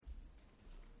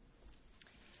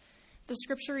The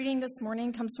scripture reading this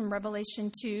morning comes from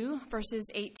Revelation 2, verses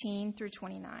 18 through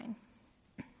 29.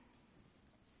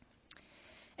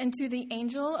 And to the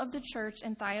angel of the church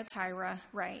in Thyatira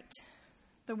write,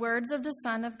 the words of the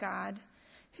Son of God,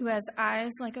 who has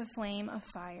eyes like a flame of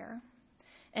fire,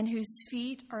 and whose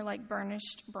feet are like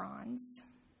burnished bronze.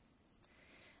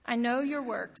 I know your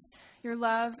works, your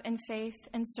love and faith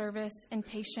and service and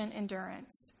patient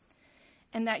endurance,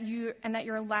 and that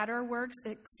your latter works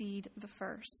exceed the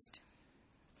first.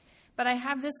 But I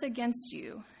have this against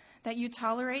you, that you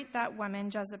tolerate that woman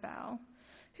Jezebel,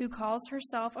 who calls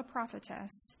herself a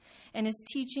prophetess and is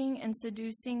teaching and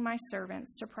seducing my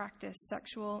servants to practice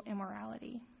sexual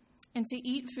immorality and to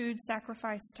eat food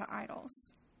sacrificed to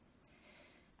idols.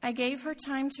 I gave her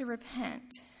time to repent,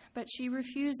 but she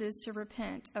refuses to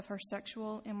repent of her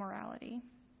sexual immorality.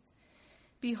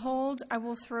 Behold, I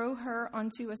will throw her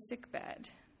onto a sickbed,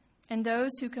 and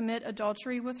those who commit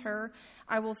adultery with her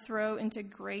I will throw into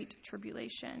great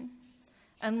tribulation,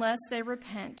 unless they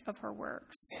repent of her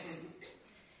works.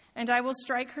 And I will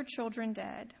strike her children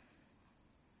dead.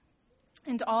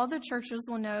 And all the churches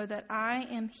will know that I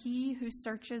am he who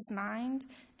searches mind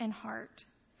and heart,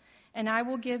 and I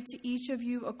will give to each of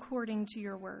you according to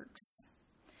your works.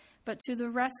 But to the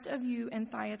rest of you in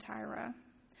Thyatira,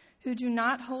 who do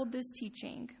not hold this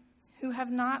teaching, who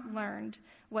have not learned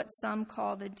what some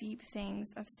call the deep things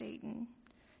of Satan,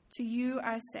 to you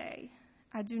I say,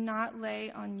 I do not lay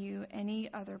on you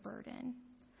any other burden.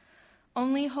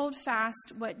 Only hold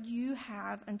fast what you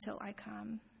have until I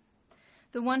come.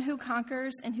 The one who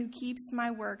conquers and who keeps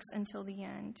my works until the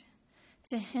end.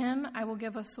 To him I will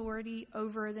give authority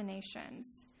over the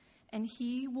nations, and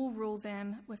he will rule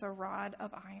them with a rod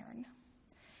of iron.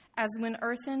 As when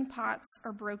earthen pots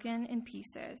are broken in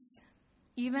pieces,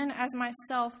 even as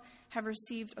myself have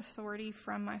received authority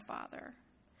from my Father.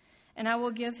 And I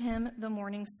will give him the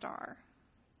morning star.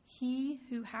 He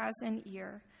who has an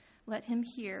ear, let him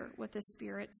hear what the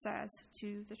Spirit says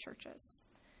to the churches.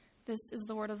 This is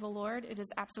the word of the Lord. It is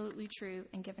absolutely true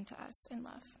and given to us in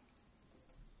love.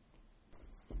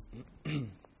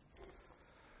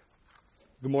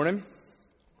 Good morning.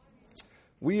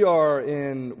 We are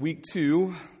in week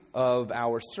 2 of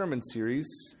our sermon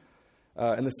series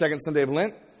in the second Sunday of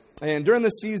Lent. And during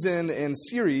this season and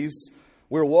series,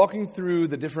 we're walking through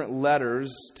the different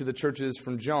letters to the churches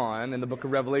from John in the book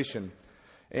of Revelation.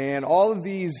 And all of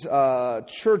these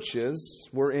churches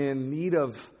were in need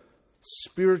of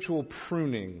spiritual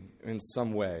pruning in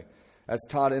some way. As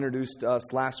Todd introduced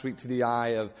us last week to the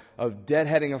eye of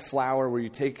deadheading a flower, where you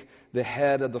take the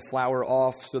head of the flower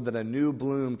off so that a new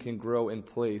bloom can grow in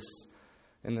place,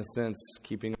 in the sense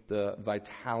keeping the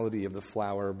vitality of the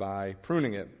flower by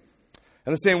pruning it.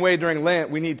 In the same way, during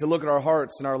Lent, we need to look at our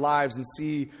hearts and our lives and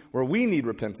see where we need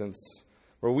repentance,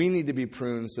 where we need to be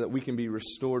pruned so that we can be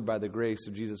restored by the grace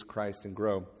of Jesus Christ and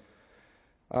grow.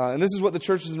 And this is what the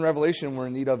churches in Revelation were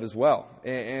in need of as well.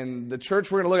 And the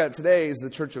church we're going to look at today is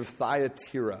the church of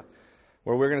Thyatira,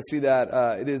 where we're going to see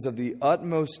that it is of the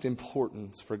utmost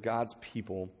importance for God's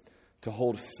people to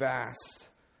hold fast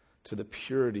to the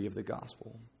purity of the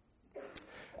gospel.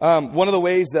 One of the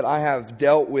ways that I have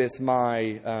dealt with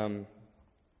my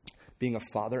being a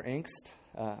father angst,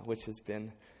 which has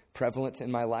been prevalent in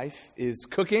my life, is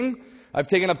cooking. I've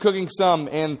taken up cooking some,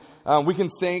 and we can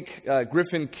thank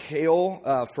Griffin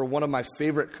Kale for one of my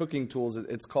favorite cooking tools.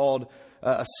 It's called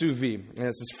a sous vide. And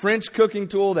it's this French cooking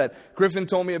tool that Griffin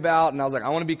told me about, and I was like, I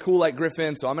want to be cool like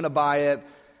Griffin, so I'm going to buy it,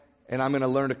 and I'm going to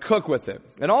learn to cook with it.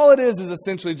 And all it is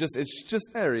essentially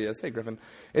there he is. Hey, Griffin.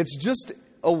 It's just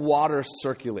a water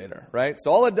circulator, right?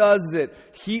 So all it does is it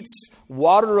heats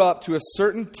water up to a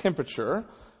certain temperature,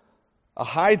 a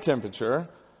high temperature,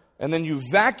 and then you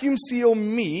vacuum seal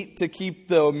meat to keep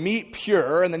the meat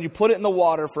pure, and then you put it in the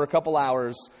water for a couple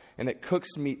hours, and it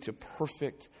cooks meat to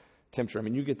perfect temperature. I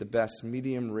mean, you get the best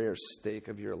medium rare steak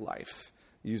of your life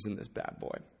using this bad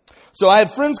boy. So I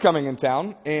had friends coming in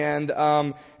town, and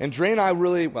Dre and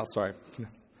I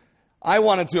I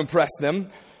wanted to impress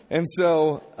them. And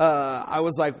so I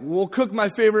was like, we'll cook my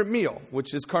favorite meal,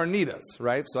 which is carnitas,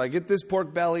 right? So I get this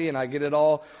pork belly, and I get it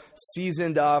all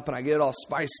seasoned up, and I get it all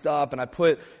spiced up, and I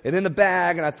put it in the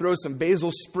bag, and I throw some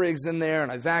basil sprigs in there,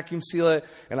 and I vacuum seal it,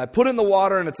 and I put it in the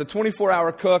water, and it's a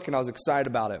 24-hour cook, and I was excited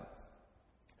about it.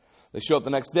 They show up the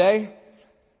next day,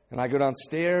 and I go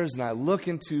downstairs, and I look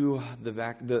into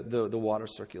the water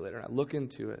circulator, and I look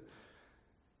into it,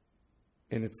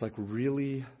 and it's like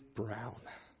really brown.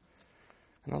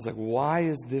 And I was like, why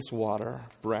is this water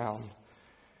brown?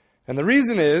 And the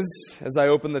reason is, as I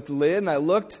opened the lid and I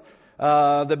looked,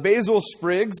 the basil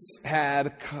sprigs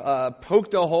had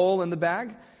poked a hole in the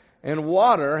bag, and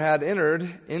water had entered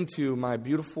into my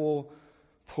beautiful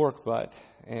pork butt,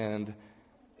 and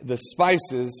the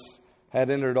spices had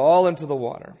entered all into the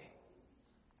water.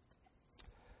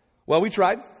 Well, we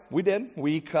tried. We did.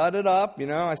 We cut it up.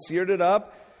 I seared it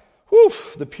up. Whew,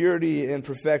 the purity and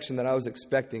perfection that I was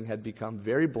expecting had become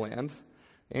very bland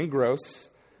and gross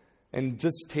and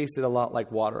just tasted a lot like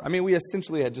water. I mean, we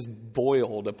essentially had just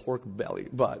boiled a pork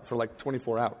butt for like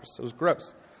 24 hours. It was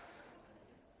gross.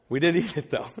 We did eat it,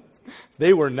 though.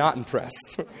 They were not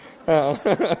impressed.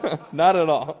 Not at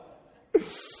all.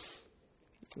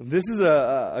 This is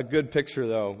a good picture,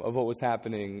 though, of what was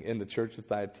happening in the church of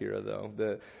Thyatira,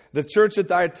 though. The church at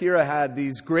Thyatira had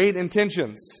these great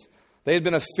intentions. They had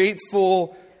been a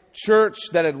faithful church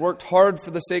that had worked hard for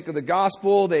the sake of the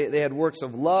gospel. They had works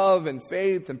of love and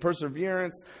faith and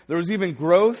perseverance. There was even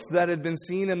growth that had been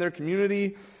seen in their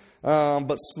community.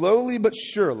 But slowly but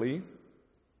surely,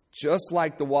 just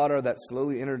like the water that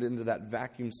slowly entered into that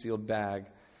vacuum-sealed bag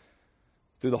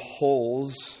through the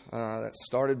holes that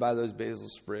started by those basil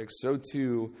sprigs, so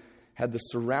too had the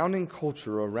surrounding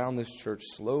culture around this church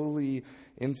slowly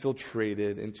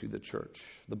infiltrated into the church.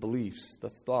 The beliefs, the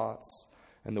thoughts,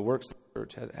 and the works of the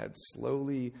church had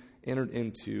slowly entered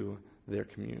into their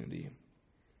community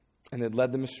and had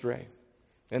led them astray.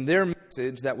 And their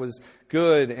message that was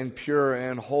good and pure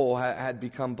and whole had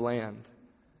become bland.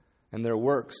 And their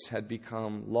works had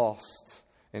become lost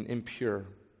and impure.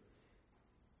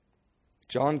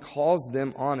 John calls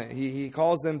them on it. He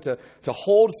calls them to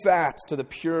hold fast to the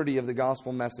purity of the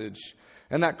gospel message.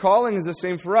 And that calling is the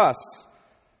same for us.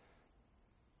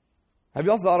 Have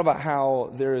you all thought about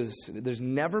how there's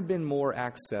never been more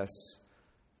access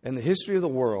in the history of the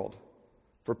world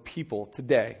for people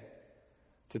today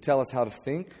to tell us how to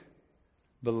think,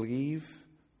 believe,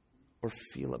 or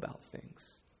feel about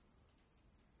things?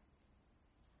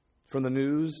 From the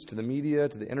news to the media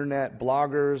to the internet,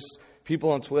 bloggers,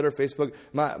 people on Twitter, Facebook.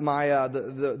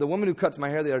 The woman who cuts my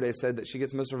hair the other day said that she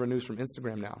gets most of her news from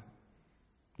Instagram now.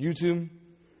 YouTube.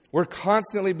 We're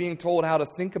constantly being told how to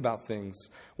think about things,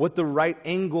 what the right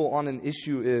angle on an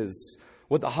issue is,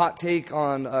 what the hot take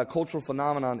on a cultural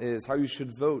phenomenon is, how you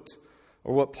should vote,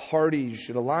 or what party you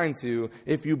should align to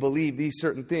if you believe these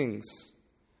certain things.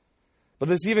 But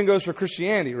this even goes for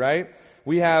Christianity, right?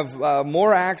 We have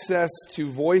more access to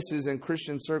voices in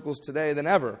Christian circles today than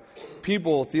ever.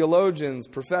 People, theologians,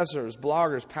 professors,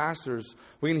 bloggers, pastors,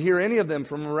 we can hear any of them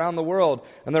from around the world,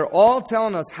 and they're all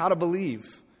telling us how to believe,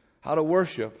 how to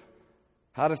worship,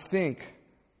 how to think,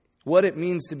 what it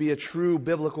means to be a true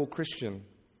biblical Christian.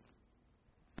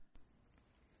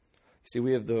 See,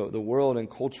 we have the world and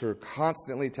culture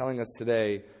constantly telling us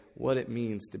today what it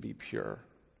means to be pure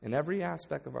in every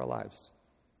aspect of our lives.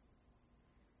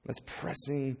 That's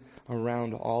pressing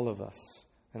around all of us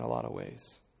in a lot of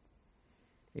ways.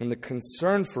 And the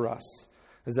concern for us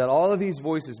is that all of these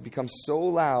voices become so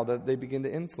loud that they begin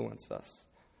to influence us,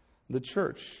 the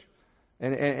church,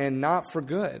 and not for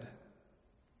good.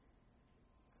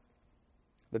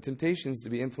 The temptation is to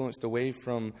be influenced away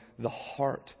from the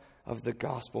heart of the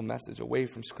gospel message, away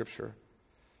from Scripture,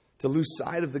 to lose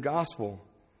sight of the gospel.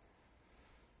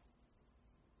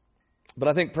 But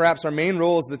I think perhaps our main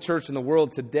role as the church in the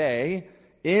world today,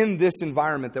 in this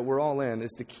environment that we're all in,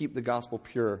 is to keep the gospel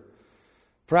pure.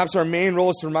 Perhaps our main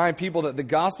role is to remind people that the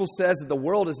gospel says that the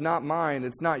world is not mine,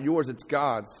 it's not yours, it's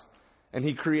God's. And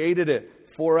He created it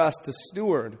for us to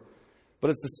steward. But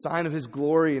it's a sign of His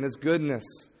glory and His goodness.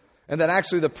 And that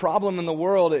actually the problem in the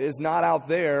world is not out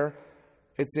there,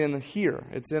 it's in here.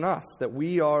 It's in us. That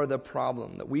we are the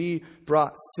problem. That we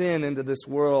brought sin into this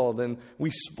world and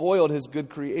we spoiled His good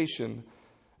creation.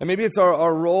 And maybe it's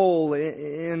our role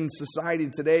in society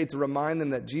today to remind them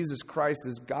that Jesus Christ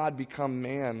is God become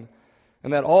man.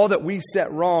 And that all that we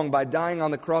set wrong by dying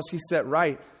on the cross, He set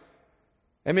right.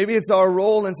 And maybe it's our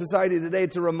role in society today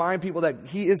to remind people that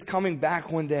He is coming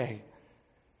back one day.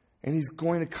 And He's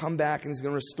going to come back and He's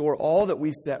going to restore all that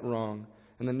we set wrong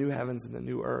in the new heavens and the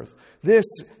new earth. This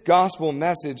gospel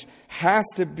message has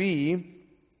to be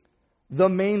the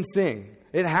main thing.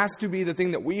 It has to be the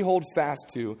thing that we hold fast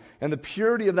to. And the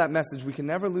purity of that message we can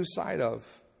never lose sight of.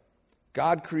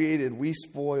 God created, we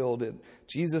spoiled it.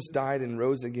 Jesus died and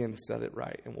rose again to set it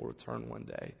right and will return one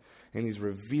day. And He's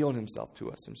revealed Himself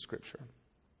to us in Scripture.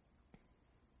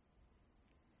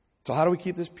 So how do we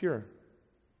keep this pure?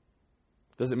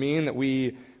 Does it mean that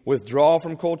we withdraw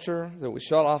from culture? That we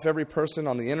shut off every person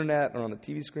on the internet or on the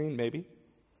TV screen? Maybe.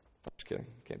 I'm just kidding.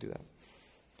 Can't do that.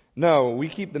 No, we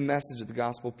keep the message of the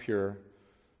gospel pure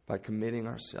by committing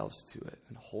ourselves to it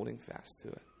and holding fast to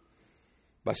it.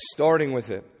 By starting with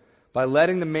it. By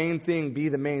letting the main thing be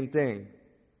the main thing.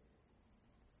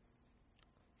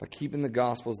 by keeping the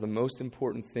gospel as the most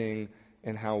important thing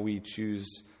in how we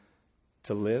choose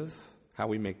to live, how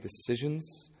we make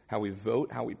decisions, how we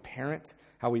vote, how we parent,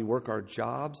 how we work our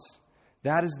jobs.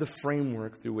 That is the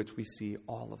framework through which we see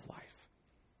all of life.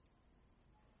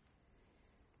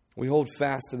 We hold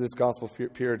fast to this gospel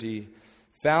purity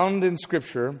found in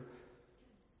Scripture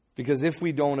because if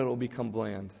we don't, it'll become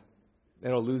bland.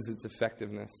 It'll lose its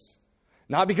effectiveness.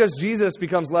 Not because Jesus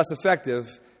becomes less effective,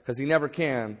 because he never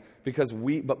can,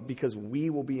 but because we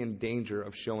will be in danger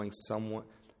of showing someone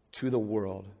to the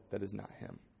world that is not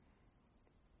him.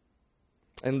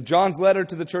 And John's letter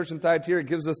to the church in Thyatira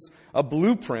gives us a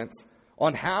blueprint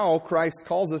on how Christ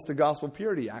calls us to gospel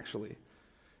purity, actually.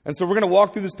 And so we're going to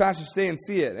walk through this passage today and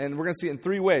see it. And we're going to see it in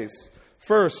three ways.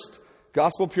 First,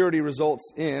 gospel purity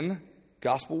results in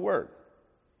gospel work.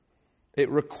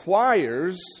 It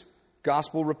requires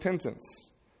gospel repentance.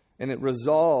 And it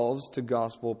resolves to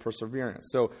gospel perseverance.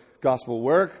 So gospel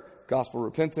work, gospel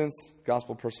repentance,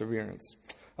 gospel perseverance.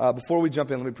 Before we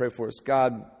jump in, let me pray for us.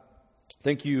 God,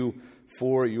 thank you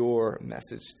for your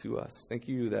message to us. Thank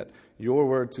you that your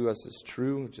word to us is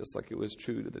true, just like it was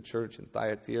true to the church in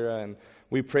Thyatira. And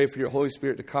we pray for your Holy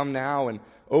Spirit to come now and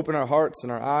open our hearts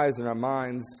and our eyes and our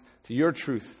minds to your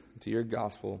truth, to your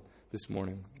gospel this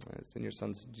morning. It's in your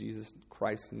Son, Jesus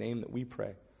Christ's name that we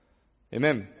pray.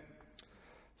 Amen.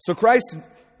 So Christ,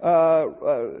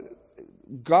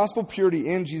 gospel purity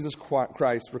in Jesus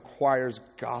Christ requires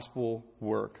gospel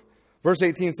work. Verse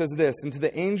 18 says this, "And to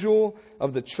the angel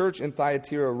of the church in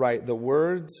Thyatira write the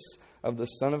words of the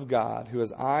Son of God, who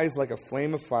has eyes like a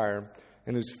flame of fire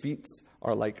and whose feet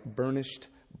are like burnished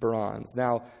bronze."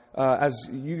 Now, as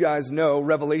you guys know,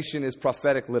 Revelation is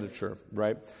prophetic literature,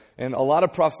 right? And a lot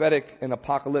of prophetic and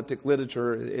apocalyptic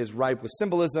literature is ripe with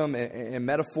symbolism and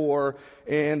metaphor.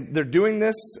 And they're doing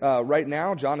this right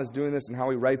now. John is doing this in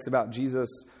how he writes about Jesus.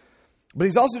 But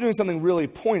he's also doing something really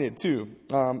pointed, too.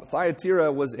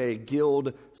 Thyatira was a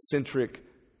guild-centric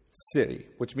city,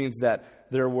 which means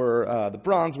that there were the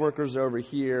bronze workers over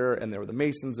here, and there were the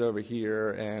masons over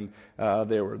here, and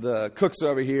there were the cooks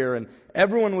over here, and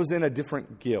everyone was in a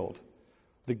different guild.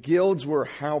 The guilds were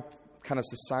how kind of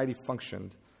society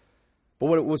functioned. But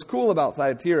what was cool about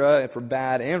Thyatira, for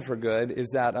bad and for good, is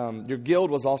that your guild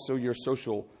was also your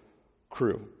social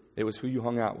crew. It was who you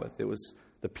hung out with. It was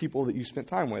the people that you spent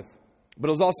time with. But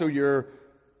it was also your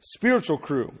spiritual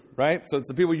crew, right? So it's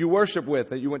the people you worship with,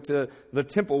 that you went to the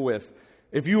temple with.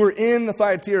 If you were in the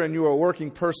Thyatira and you were a working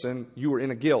person, you were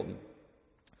in a guild.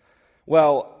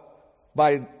 Well,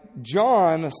 by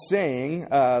John saying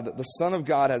that the Son of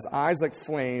God has eyes like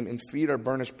flame and feet are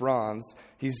burnished bronze,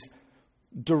 he's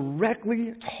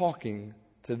directly talking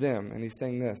to them. And he's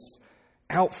saying this,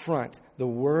 out front, the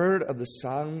word of the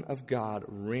Son of God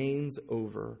reigns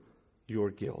over your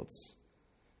guilds.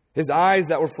 His eyes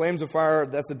that were flames of fire,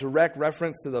 that's a direct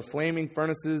reference to the flaming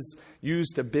furnaces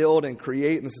used to build and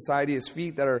create in the society. His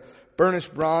feet that are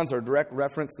burnished bronze are a direct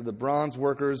reference to the bronze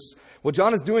workers. What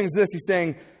John is doing is this. He's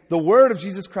saying the word of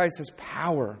Jesus Christ has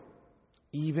power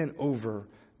even over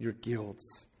your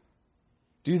guilds.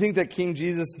 Do you think that King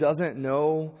Jesus doesn't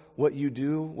know what you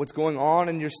do, what's going on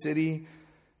in your city?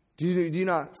 Do you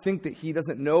not think that he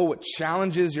doesn't know what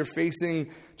challenges you're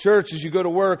facing? Church, as you go to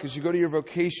work, as you go to your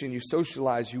vocation, you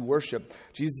socialize, you worship.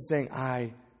 Jesus is saying,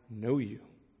 I know you.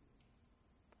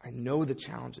 I know the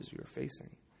challenges you are facing.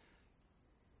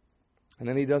 And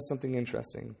then he does something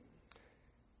interesting.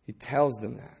 He tells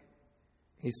them that.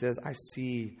 He says, I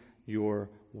see your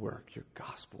work, your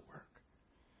gospel work.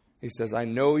 He says, I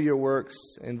know your works,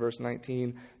 in verse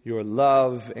 19, your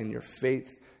love and your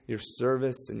faith, your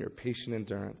service and your patient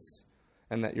endurance,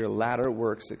 and that your latter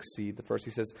works exceed the first.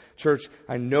 He says, church,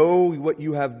 I know what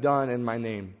you have done in my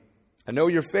name. I know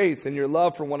your faith and your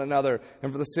love for one another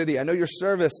and for the city. I know your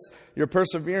service, your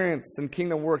perseverance and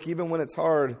kingdom work, even when it's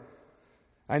hard.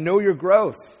 I know your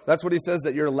growth. That's what he says,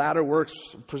 that your latter works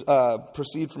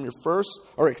proceed from your first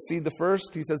or exceed the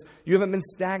first. He says, you haven't been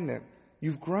stagnant.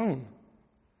 You've grown.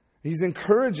 He's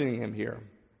encouraging him here.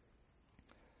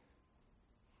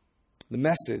 The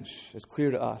message is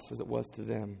clear to us as it was to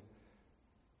them.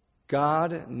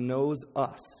 God knows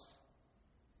us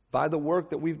by the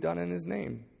work that we've done in his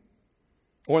name.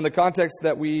 Or in the context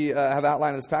that we have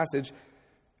outlined in this passage,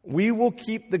 we will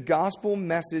keep the gospel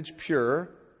message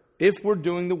pure if we're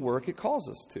doing the work it calls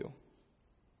us to.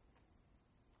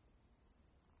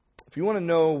 If you want to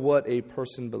know what a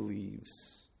person believes,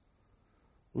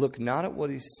 look not at what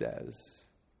he says,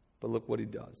 but look what he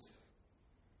does.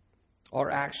 Our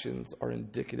actions are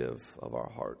indicative of our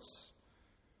hearts.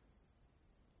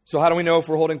 So how do we know if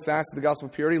we're holding fast to the gospel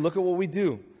of purity? Look at what we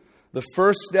do. The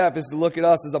first step is to look at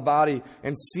us as a body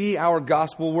and see our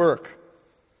gospel work.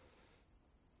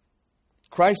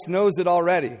 Christ knows it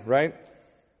already, right?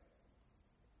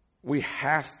 We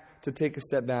have to take a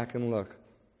step back and look.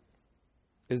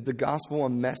 Is the gospel a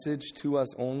message to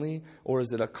us only, or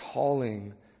is it a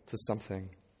calling to something?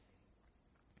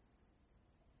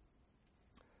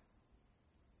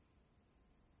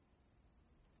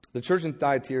 The church in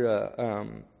Thyatira,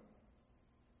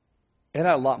 it had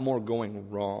a lot more going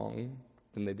wrong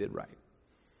than they did right.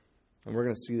 And we're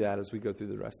going to see that as we go through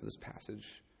the rest of this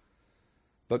passage.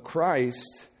 But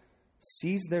Christ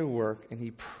sees their work and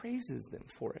he praises them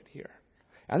for it here.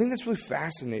 I think that's really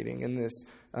fascinating in this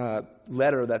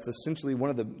letter that's essentially one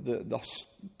of the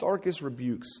starkest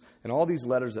rebukes in all these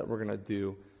letters that we're going to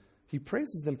do. He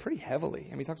praises them pretty heavily.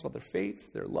 I mean, he talks about their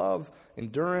faith, their love,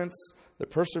 endurance, their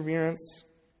perseverance.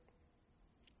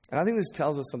 And I think this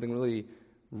tells us something really,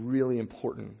 really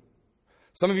important.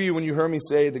 Some of you, when you heard me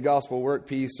say the gospel work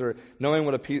piece or knowing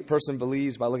what a person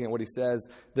believes by looking at what he says,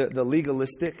 the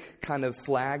legalistic kind of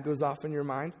flag goes off in your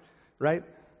mind, right?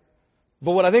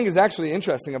 But what I think is actually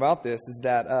interesting about this is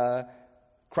that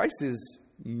Christ is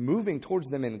moving towards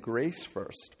them in grace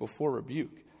first before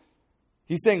rebuke.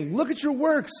 He's saying, look at your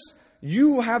works.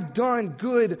 You have done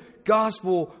good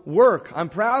gospel work. I'm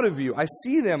proud of you. I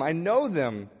see them. I know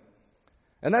them.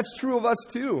 And that's true of us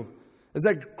too. Is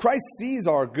that Christ sees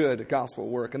our good gospel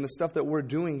work and the stuff that we're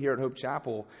doing here at Hope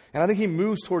Chapel. And I think he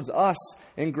moves towards us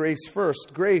in grace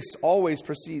first. Grace always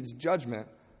precedes judgment.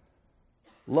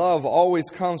 Love always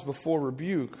comes before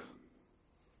rebuke.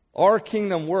 Our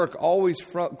kingdom work always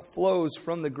flows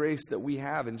from the grace that we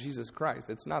have in Jesus Christ.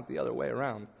 It's not the other way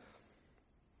around.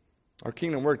 Our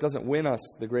kingdom work doesn't win us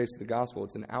the grace of the gospel.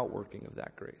 It's an outworking of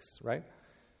that grace, right?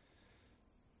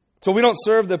 So we don't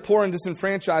serve the poor and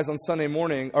disenfranchised on Sunday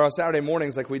morning or on Saturday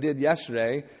mornings like we did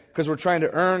yesterday because we're trying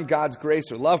to earn God's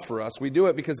grace or love for us. We do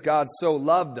it because God so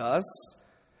loved us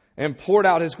and poured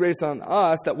out his grace on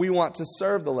us that we want to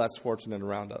serve the less fortunate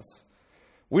around us.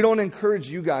 We don't encourage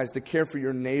you guys to care for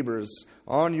your neighbors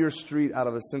on your street out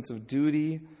of a sense of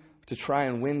duty to try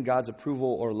and win God's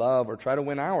approval or love or try to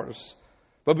win ours.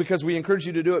 But because we encourage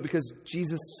you to do it because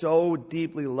Jesus so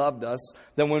deeply loved us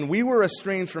that when we were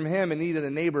estranged from him and needed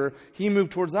a neighbor, he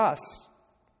moved towards us.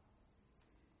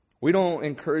 We don't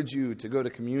encourage you to go to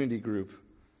community group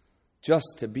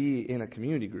just to be in a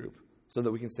community group so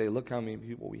that we can say, look how many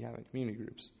people we have in community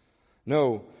groups.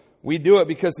 No, we do it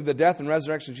because through the death and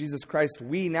resurrection of Jesus Christ,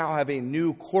 we now have a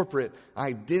new corporate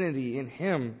identity in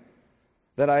him.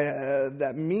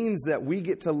 That means that we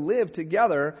get to live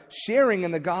together, sharing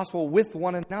in the gospel with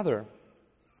one another.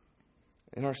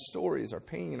 In our stories, our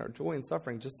pain, our joy and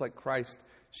suffering, just like Christ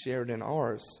shared in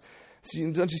ours. So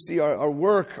don't you see, our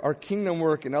work, our kingdom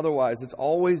work and otherwise, it's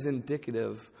always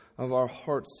indicative of our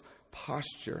heart's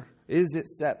posture. Is it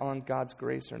set on God's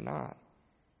grace or not?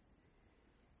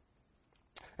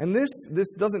 And this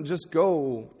doesn't just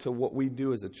go to what we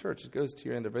do as a church. It goes to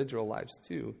your individual lives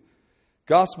too.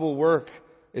 Gospel work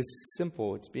is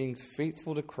simple. It's being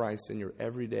faithful to Christ in your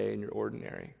everyday and your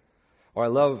ordinary. Or I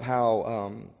love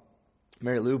how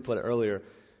Mary Lou put it earlier,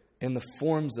 in the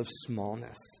forms of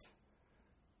smallness.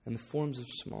 In the forms of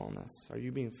smallness. Are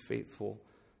you being faithful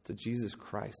to Jesus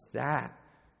Christ?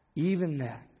 Even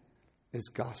that is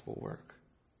gospel work.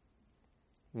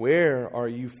 Where are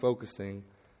you focusing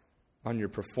on your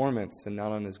performance and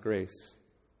not on his grace?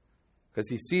 Because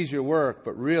he sees your work,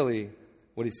 but really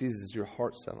what he sees is your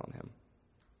heart set on him.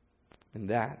 And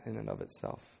that, in and of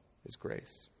itself, is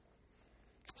grace.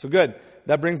 So good.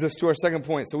 That brings us to our second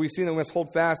point. So we've seen that we must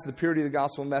hold fast to the purity of the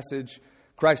gospel message.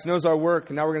 Christ knows our work,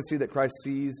 and now we're going to see that Christ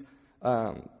sees...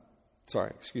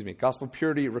 Gospel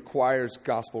purity requires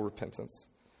gospel repentance.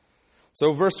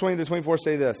 So verse 20 to 24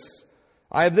 say this.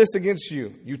 I have this against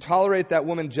you. You tolerate that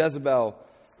woman Jezebel,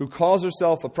 who calls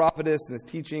herself a prophetess and is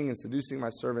teaching and seducing my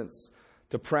servants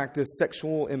to practice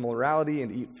sexual immorality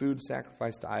and eat food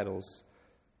sacrificed to idols.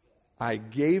 I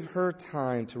gave her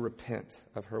time to repent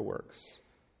of her works.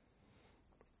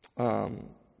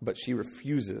 But she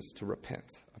refuses to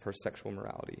repent of her sexual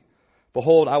immorality.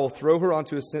 Behold, I will throw her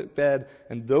onto a sick bed,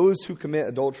 and those who commit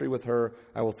adultery with her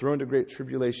I will throw into great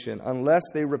tribulation, unless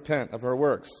they repent of her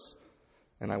works.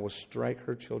 And I will strike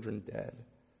her children dead.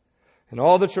 And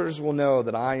all the churches will know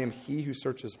that I am he who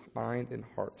searches mind and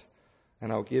heart.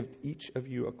 And I'll give each of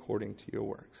you according to your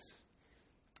works.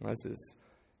 This is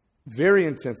very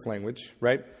intense language,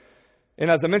 right? And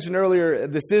as I mentioned earlier,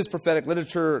 this is prophetic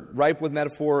literature, ripe with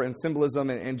metaphor and symbolism.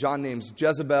 And John names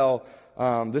Jezebel.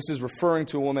 This is referring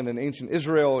to a woman in ancient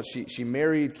Israel. She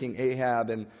married King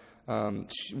Ahab, and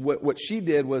what she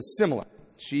did was similar.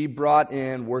 She brought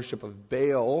in worship of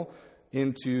Baal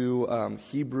into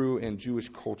Hebrew and Jewish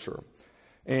culture,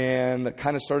 and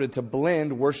kind of started to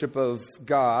blend worship of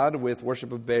God with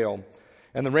worship of Baal.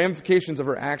 And the ramifications of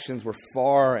her actions were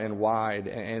far and wide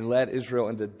and led Israel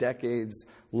into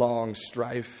decades-long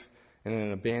strife and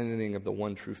an abandoning of the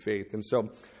one true faith. And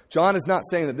so John is not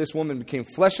saying that this woman became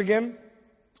flesh again.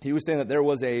 He was saying that there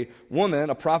was a woman,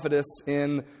 a prophetess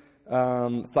in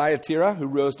Thyatira, who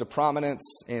rose to prominence,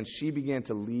 and she began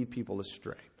to lead people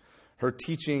astray. Her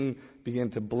teaching began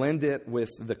to blend it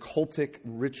with the cultic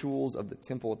rituals of the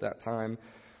temple at that time.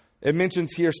 It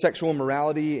mentions here sexual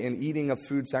immorality and eating of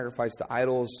food sacrificed to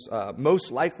idols.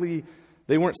 Most likely,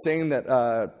 they weren't saying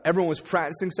that everyone was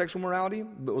practicing sexual morality,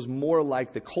 but it was more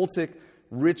like the cultic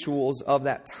rituals of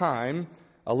that time.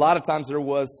 A lot of times there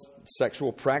was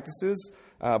sexual practices,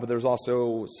 but there was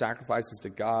also sacrifices to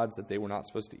gods that they were not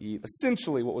supposed to eat.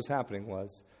 Essentially, what was happening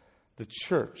was the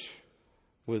church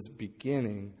was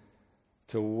beginning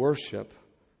to worship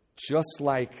just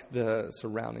like the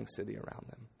surrounding city around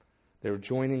them. They were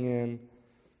joining in.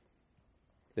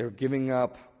 They were giving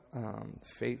up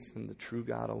faith in the true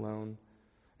God alone.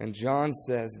 And John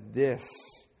says, this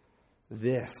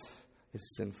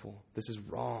is sinful. This is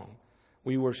wrong.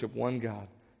 We worship one God,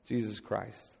 Jesus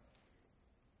Christ.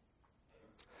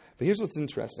 But here's what's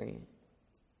interesting.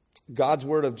 God's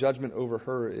word of judgment over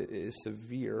her is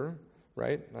severe,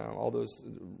 right? All those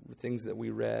things that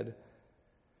we read.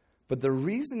 But the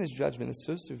reason his judgment is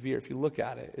so severe, if you look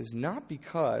at it, is not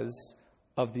because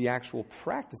of the actual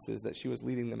practices that she was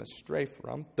leading them astray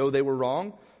from, though they were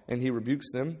wrong, and he rebukes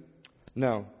them.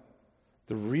 No.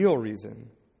 The real reason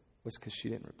was because she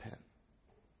didn't repent.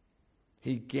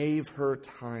 He gave her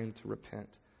time to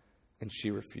repent, and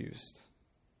she refused.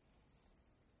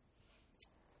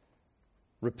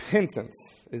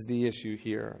 Repentance is the issue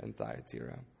here in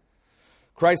Thyatira.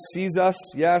 Christ sees us.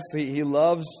 Yes, he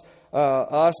loves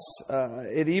us.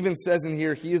 It even says in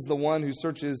here, he is the one who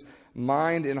searches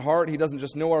mind and heart. He doesn't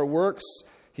just know our works.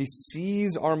 He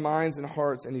sees our minds and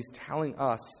hearts, and he's telling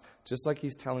us, just like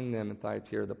he's telling them in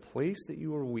Thyatira, the place that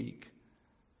you are weak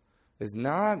is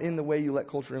not in the way you let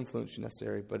culture influence you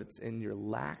necessarily, but it's in your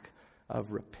lack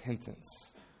of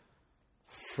repentance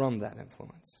from that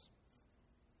influence.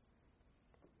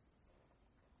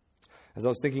 As I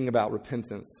was thinking about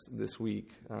repentance this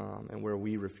week and where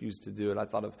we refuse to do it, I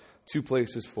thought of two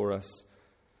places for us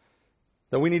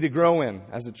that we need to grow in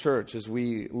as a church as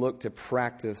we look to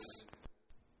practice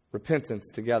repentance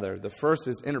together. The first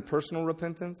is interpersonal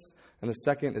repentance, and the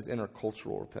second is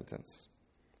intercultural repentance.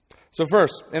 So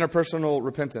first, interpersonal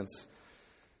repentance.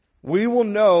 We will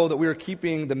know that we are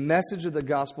keeping the message of the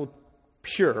gospel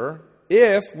pure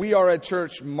if we are a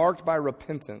church marked by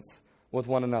repentance with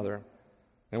one another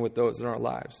and with those in our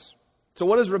lives. So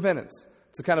what is repentance?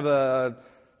 It's a kind of a,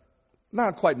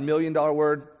 not quite $1 million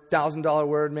word, $1,000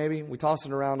 word maybe. We toss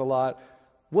it around a lot.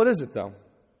 What is it though?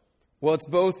 Well, it's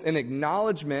both an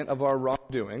acknowledgement of our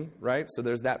wrongdoing, right? So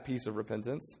there's that piece of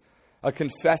repentance. A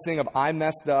confessing of I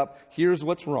messed up, here's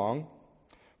what's wrong.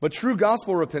 But true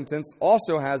gospel repentance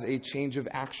also has a change of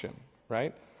action,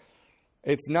 right?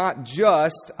 It's not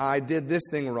just, I did this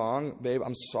thing wrong. Babe,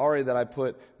 I'm sorry that I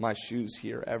put my shoes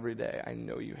here every day. I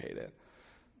know you hate it.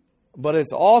 But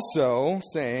it's also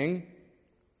saying,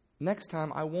 next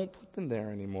time I won't put them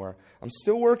there anymore. I'm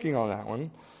still working on that one.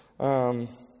 I'm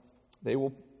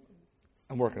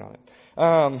working on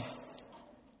it.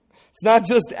 It's not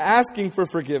just asking for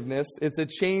forgiveness. It's a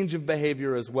change of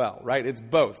behavior as well, right? It's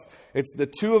both. It's the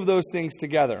two of those things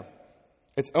together.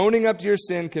 It's owning up to your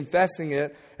sin, confessing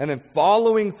it, and then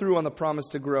following through on the promise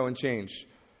to grow and change.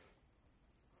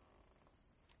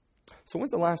 So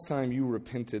when's the last time you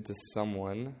repented to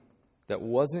someone that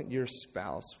wasn't your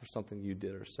spouse for something you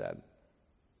did or said?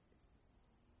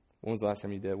 When was the last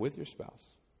time you did it with your spouse?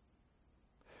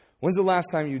 When's the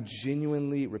last time you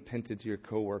genuinely repented to your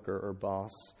coworker or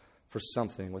boss for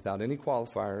something without any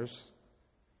qualifiers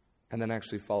and then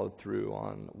actually followed through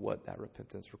on what that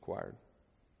repentance required?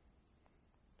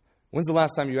 When's the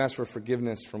last time you asked for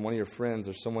forgiveness from one of your friends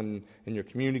or someone in your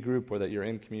community group or that you're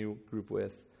in community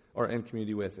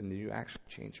with, and you actually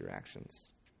change your actions?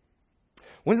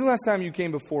 When's the last time you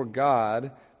came before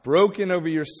God, broken over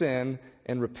your sin,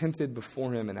 and repented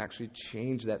before Him and actually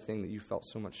changed that thing that you felt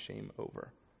so much shame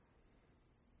over?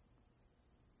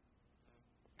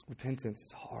 Repentance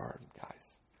is hard,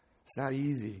 guys. It's not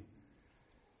easy.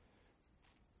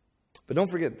 But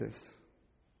don't forget this.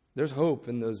 There's hope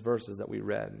in those verses that we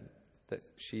read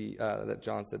that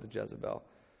John said to Jezebel.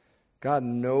 God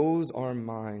knows our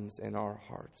minds and our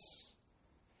hearts.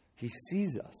 He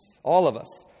sees us, all of us.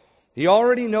 He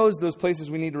already knows those places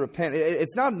we need to repent.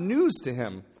 It's not news to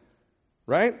him,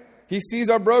 right? He sees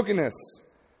our brokenness.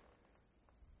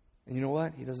 And you know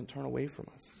what? He doesn't turn away from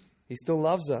us. He still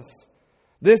loves us.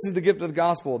 This is the gift of the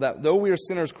gospel, that though we are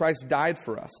sinners, Christ died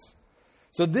for us.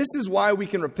 So this is why we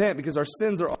can repent, because our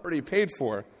sins are already paid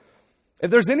for.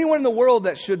 If there's anyone in the world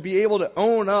that should be able to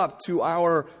own up to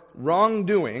our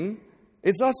wrongdoing,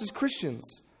 it's us as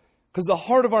Christians. Because the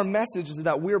heart of our message is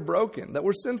that we're broken, that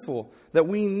we're sinful, that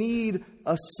we need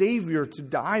a Savior to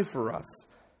die for us,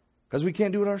 because we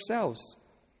can't do it ourselves.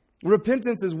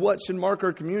 Repentance is what should mark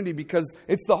our community, because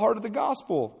it's the heart of the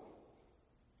gospel.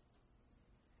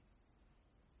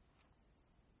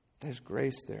 There's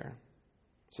grace there.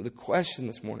 So the question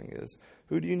this morning is,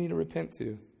 who do you need to repent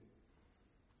to?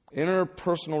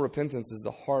 Interpersonal repentance is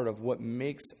the heart of what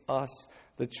makes us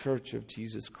the church of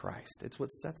Jesus Christ. It's what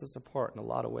sets us apart in a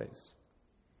lot of ways.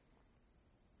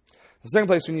 The second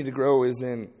place we need to grow is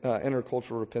in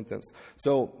intercultural repentance.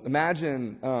 So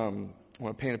imagine, I want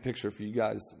to paint a picture for you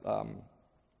guys,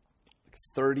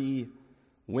 30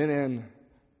 women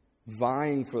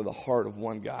vying for the heart of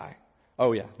one guy.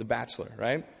 Oh yeah, The Bachelor,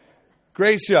 right?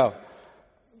 Great show.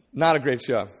 Not a great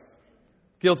show.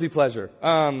 Guilty pleasure.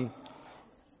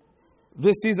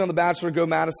 This season on The Bachelor, Go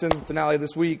Madison, finale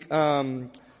this week,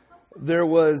 there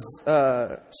was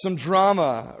some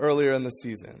drama earlier in the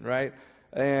season, right?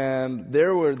 And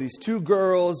there were these two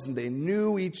girls, and they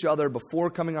knew each other before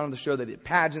coming on the show. They did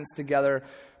pageants together.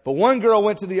 But one girl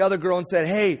went to the other girl and said,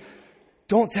 "Hey,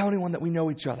 don't tell anyone that we know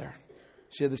each other."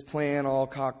 She had this plan all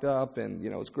cocked up, and,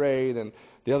 it was great. And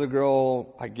the other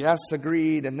girl, I guess,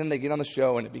 agreed. And then they get on the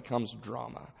show, and it becomes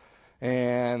drama.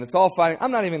 And it's all fighting.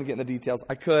 I'm not even going to get into the details.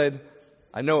 I could.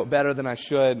 I know it better than I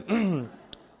should.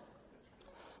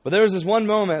 But there was this one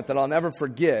moment that I'll never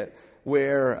forget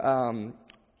where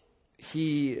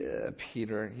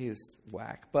Peter, he's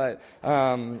whack, but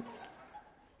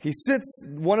he sits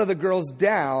one of the girls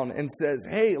down and says,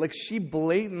 "Hey, she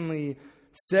blatantly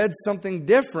said something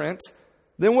different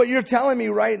than what you're telling me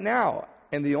right now."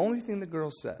 And the only thing the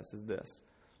girl says is this: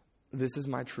 "This is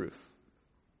my truth.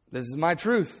 This is my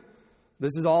truth.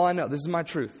 This is all I know. This is my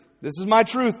truth. This is my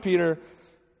truth, Peter."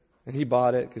 And he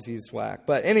bought it because he's whack.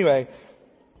 But anyway,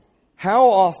 how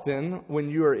often when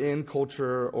you are in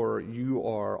culture or you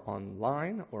are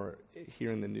online or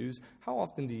hearing the news, how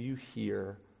often do you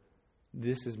hear,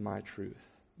 "This is my truth.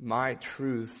 My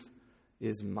truth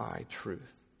is my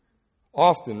truth"?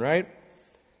 Often, right?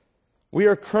 We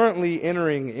are currently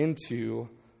entering into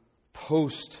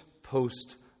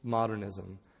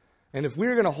postmodernism. And if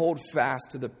we're going to hold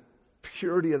fast to the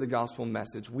purity of the gospel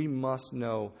message, we must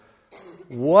know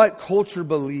what culture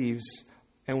believes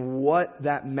and what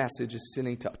that message is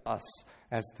sending to us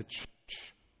as the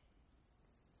church.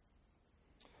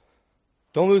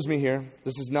 Don't lose me here.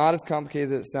 This is not as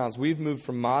complicated as it sounds. We've moved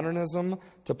from modernism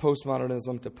to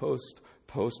postmodernism to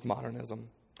postmodernism.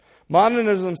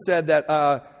 Modernism said that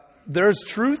there's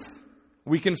truth.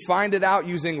 We can find it out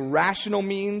using rational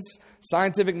means,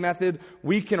 scientific method.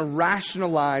 We can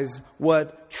rationalize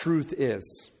what truth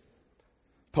is.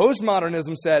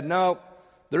 Postmodernism said, no,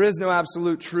 there is no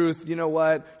absolute truth. You know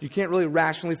what? You can't really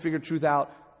rationally figure truth out.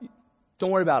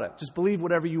 Don't worry about it. Just believe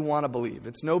whatever you want to believe.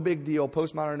 It's no big deal.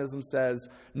 Postmodernism says,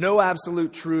 no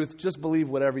absolute truth. Just believe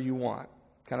whatever you want.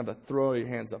 Kind of a throw your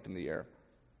hands up in the air.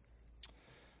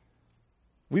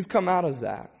 We've come out of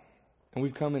that. And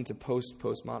we've come into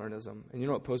postmodernism. And you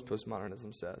know what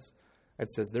postmodernism says? It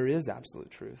says there is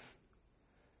absolute truth.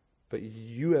 But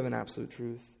you have an absolute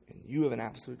truth. And you have an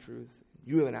absolute truth.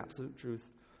 You have an absolute truth.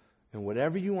 And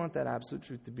whatever you want that absolute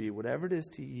truth to be, whatever it is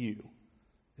to you,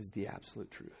 is the absolute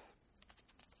truth.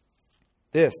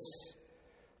 This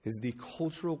is the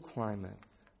cultural climate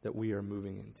that we are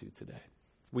moving into today.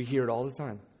 We hear it all the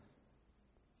time.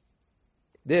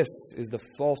 This is the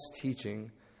false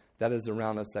teaching that is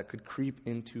around us that could creep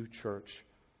into church,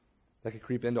 that could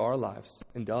creep into our lives,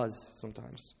 and does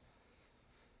sometimes.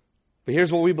 But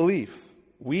here's what we believe.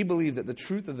 We believe that the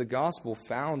truth of the gospel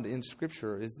found in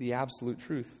Scripture is the absolute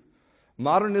truth.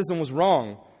 Modernism was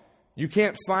wrong. You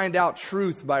can't find out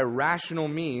truth by rational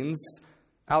means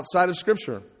outside of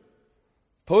Scripture.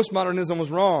 Postmodernism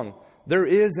was wrong. There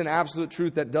is an absolute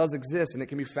truth that does exist, and it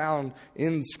can be found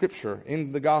in Scripture,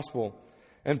 in the gospel.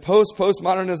 And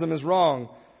postmodernism is wrong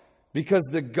because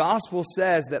the gospel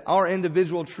says that our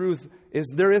individual truth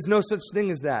is, there is no such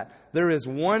thing as that. There is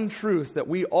one truth that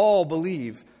we all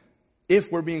believe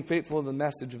if we're being faithful to the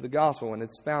message of the gospel, and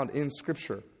it's found in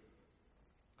Scripture.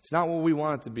 It's not what we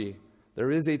want it to be.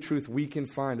 There is a truth we can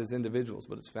find as individuals,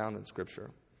 but it's found in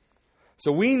Scripture.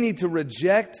 So we need to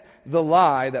reject the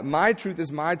lie that my truth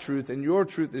is my truth and your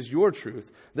truth is your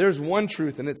truth. There's one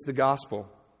truth, and it's the gospel.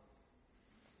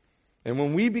 And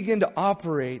when we begin to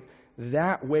operate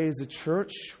that way as a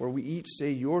church, where we each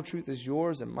say your truth is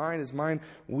yours and mine is mine,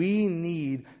 we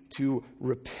need to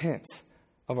repent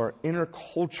of our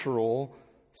intercultural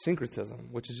syncretism,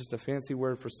 which is just a fancy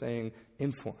word for saying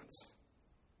influence.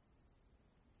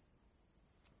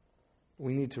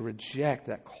 We need to reject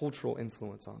that cultural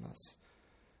influence on us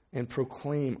and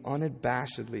proclaim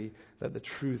unabashedly that the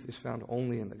truth is found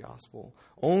only in the gospel,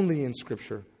 only in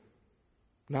Scripture.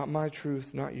 Not my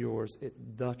truth, not yours,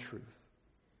 the truth.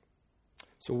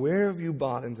 So where have you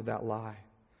bought into that lie?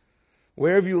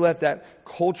 Where have you let that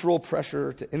cultural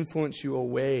pressure to influence you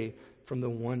away from the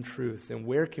one truth? And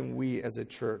where can we as a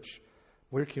church,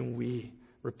 where can we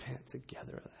repent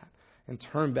together of that and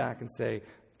turn back and say,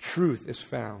 truth is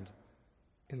found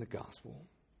in the gospel?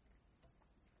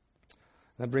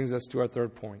 That brings us to our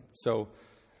third point. So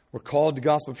we're called to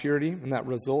gospel purity, and that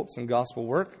results in gospel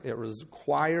work. It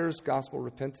requires gospel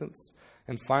repentance.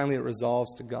 And finally, it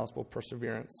resolves to gospel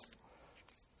perseverance.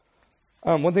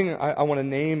 One thing I want to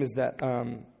name is that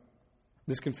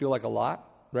this can feel like a lot,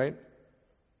 right?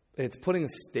 It's putting a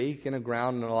stake in the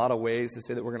ground in a lot of ways to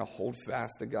say that we're going to hold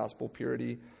fast to gospel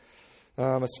purity,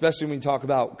 especially when we talk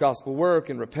about gospel work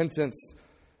and repentance.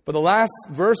 But the last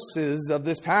verses of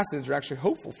this passage are actually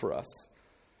hopeful for us.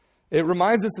 It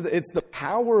reminds us that it's the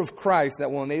power of Christ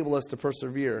that will enable us to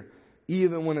persevere,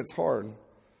 even when it's hard.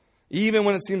 Even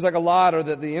when it seems like a lot, or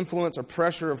that the influence or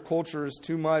pressure of culture is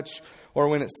too much, or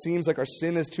when it seems like our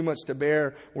sin is too much to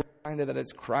bear, we're reminded that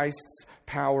it's Christ's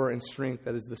power and strength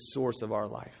that is the source of our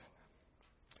life.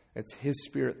 It's His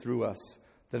Spirit through us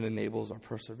that enables our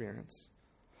perseverance.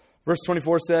 Verse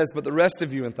 24 says, "But the rest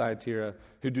of you in Thyatira,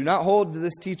 who do not hold to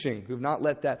this teaching, who have not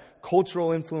let that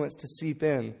cultural influence to seep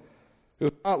in, who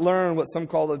have not learned what some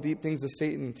call the deep things of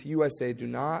Satan, to you I say, do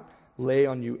not lay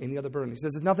on you any other burden." He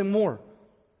says, there's nothing more.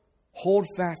 Hold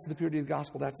fast to the purity of the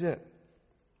gospel. That's it.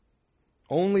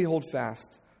 Only hold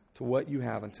fast to what you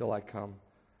have until I come.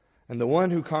 And the one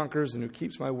who conquers and who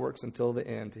keeps my works until the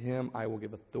end, to him I will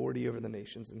give authority over the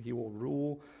nations, and he will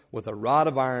rule with a rod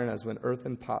of iron, as when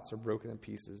earthen pots are broken in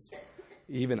pieces.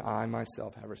 Even I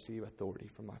myself have received authority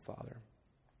from my Father.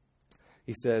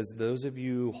 He says, those of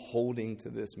you holding to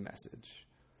this message,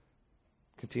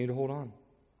 continue to hold on.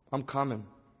 I'm coming.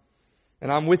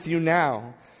 And I'm with you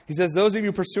now. He says, those of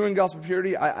you pursuing gospel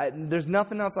purity, there's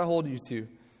nothing else I hold you to.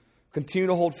 Continue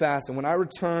to hold fast. And when I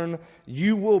return,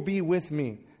 you will be with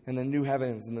me in the new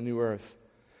heavens and the new earth.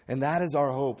 And that is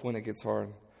our hope when it gets hard.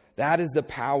 That is the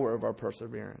power of our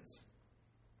perseverance.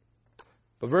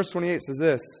 But verse 28 says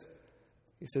this.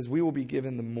 He says, we will be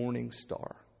given the morning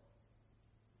star.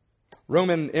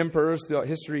 Roman emperors throughout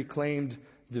history claimed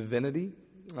divinity.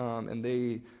 And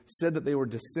they said that they were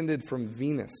descended from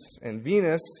Venus. And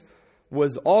Venus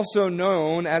was also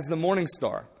known as the morning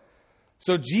star.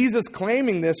 So Jesus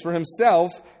claiming this for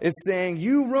himself is saying,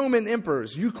 you Roman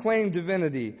emperors, you claim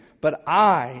divinity, but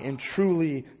I am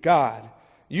truly God.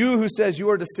 You who says you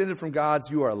are descended from gods,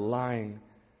 you are lying.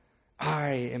 I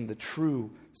am the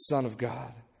true Son of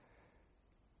God.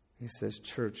 He says,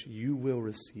 church, you will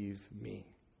receive me.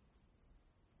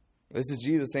 This is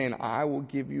Jesus saying, I will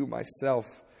give you myself.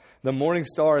 The morning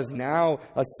star is now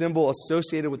a symbol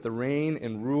associated with the reign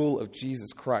and rule of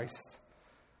Jesus Christ.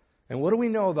 And what do we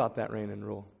know about that reign and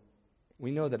rule?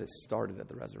 We know that it started at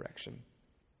the resurrection.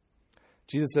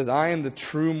 Jesus says, I am the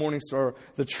true morning star,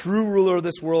 the true ruler of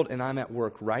this world, and I'm at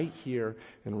work right here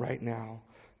and right now.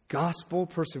 Gospel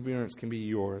perseverance can be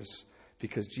yours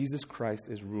because Jesus Christ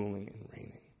is ruling and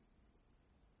reigning.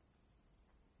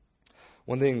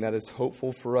 One thing that is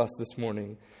hopeful for us this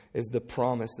morning is the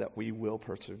promise that we will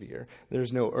persevere.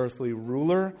 There's no earthly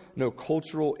ruler, no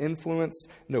cultural influence,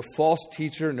 no false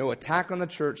teacher, no attack on the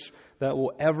church that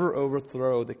will ever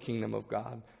overthrow the kingdom of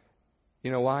God.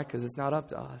 You know why? Because it's not up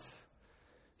to us.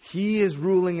 He is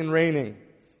ruling and reigning.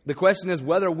 The question is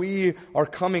whether we are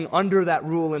coming under that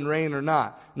rule and reign or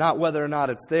not whether or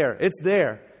not it's there. It's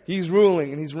there. He's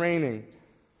ruling and He's reigning.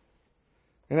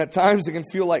 And at times it can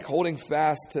feel like holding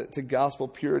fast to gospel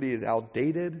purity is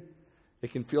outdated.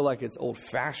 It can feel like it's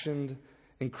old-fashioned,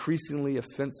 increasingly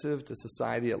offensive to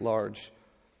society at large.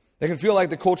 It can feel like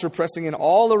the culture pressing in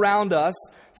all around us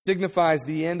signifies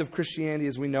the end of Christianity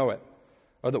as we know it,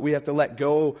 or that we have to let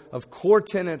go of core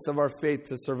tenets of our faith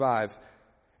to survive.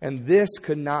 And this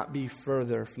could not be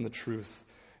further from the truth.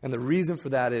 And the reason for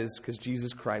that is because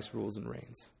Jesus Christ rules and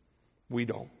reigns. We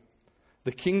don't.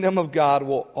 The kingdom of God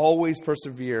will always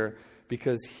persevere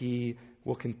because He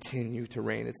will continue to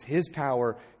reign. It's His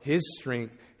power, His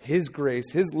strength, His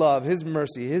grace, His love, His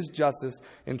mercy, His justice,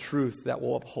 and truth that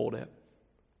will uphold it.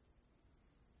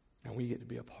 And we get to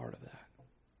be a part of that.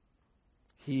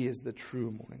 He is the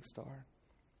true morning star.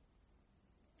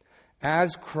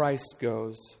 As Christ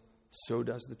goes, so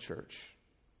does the church.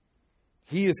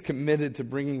 He is committed to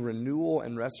bringing renewal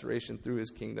and restoration through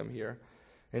His kingdom here.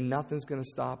 And nothing's going to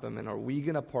stop Him. And are we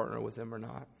going to partner with Him or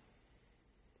not?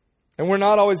 And we're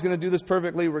not always going to do this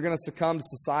perfectly. We're going to succumb to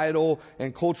societal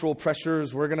and cultural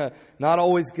pressures. We're not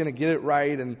always going to get it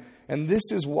right. And this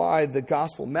is why the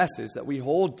gospel message that we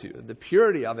hold to, the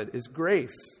purity of it, is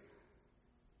grace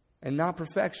and not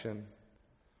perfection.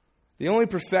 The only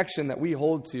perfection that we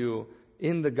hold to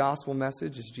in the gospel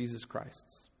message is Jesus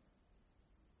Christ's.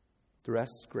 The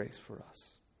rest is grace for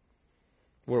us.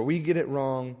 Where we get it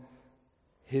wrong,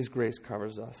 His grace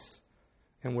covers us.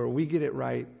 And where we get it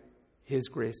right, His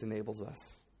grace enables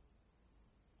us.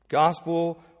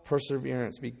 Gospel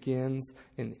perseverance begins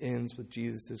and ends with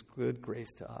Jesus' good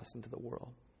grace to us and to the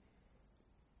world.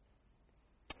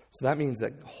 So that means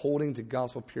that holding to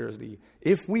gospel purity,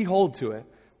 if we hold to it,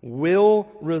 will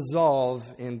resolve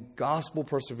in gospel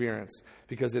perseverance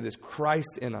because it is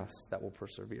Christ in us that will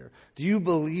persevere. Do you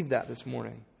believe that this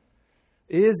morning?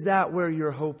 Is that where your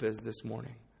hope is this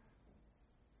morning?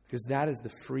 Because that is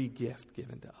the free gift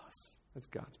given to us. That's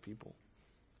God's people.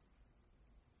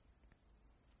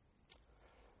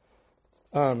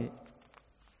 I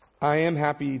am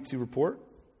happy to report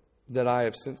that I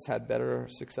have since had better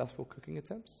successful cooking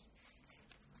attempts.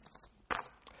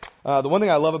 The one thing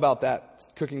I love about that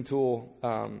cooking tool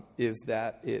is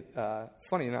that it,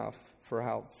 funny enough, for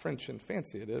how French and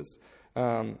fancy it is,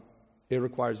 it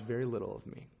requires very little of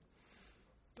me.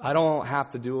 I don't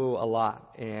have to do a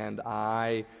lot, and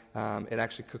it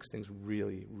actually cooks things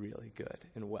really, really good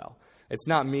and well. It's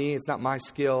not me. It's not my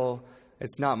skill.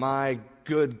 It's not my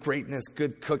greatness,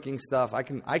 good cooking stuff. I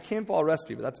can follow a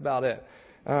recipe, but that's about it.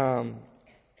 The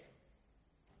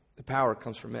power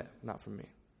comes from it, not from me.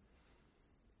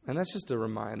 And that's just a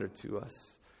reminder to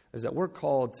us, is that we're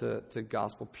called to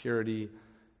gospel purity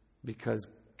because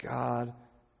God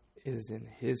is in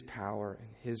His power and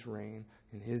His reign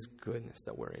and His goodness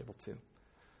that we're able to.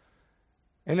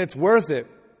 And it's worth it.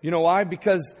 You know why?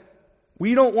 Because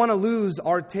we don't want to lose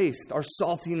our taste, our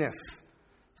saltiness.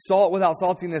 Salt without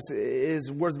saltiness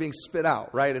is what's being spit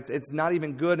out, right? It's not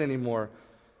even good anymore.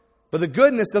 But the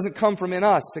goodness doesn't come from in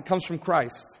us. It comes from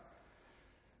Christ.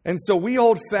 And so we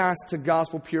hold fast to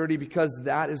gospel purity because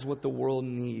that is what the world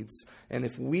needs. And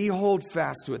if we hold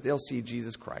fast to it, they'll see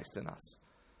Jesus Christ in us.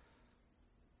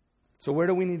 So where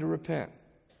do we need to repent?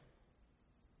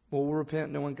 Well, we'll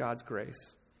repent knowing God's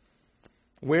grace.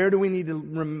 Where do we need to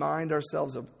remind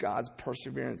ourselves of God's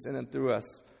perseverance in and through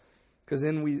us? Because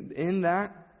in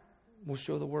that, we'll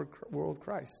show the world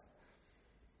Christ.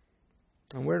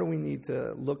 And where do we need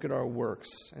to look at our works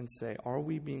and say, are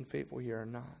we being faithful here or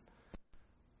not?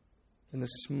 In the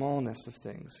smallness of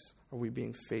things, are we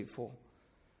being faithful?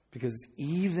 Because it's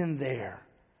even there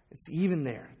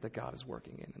that God is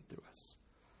working in and through us.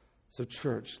 So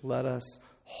church, let us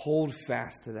hold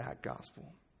fast to that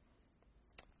gospel.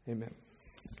 Amen.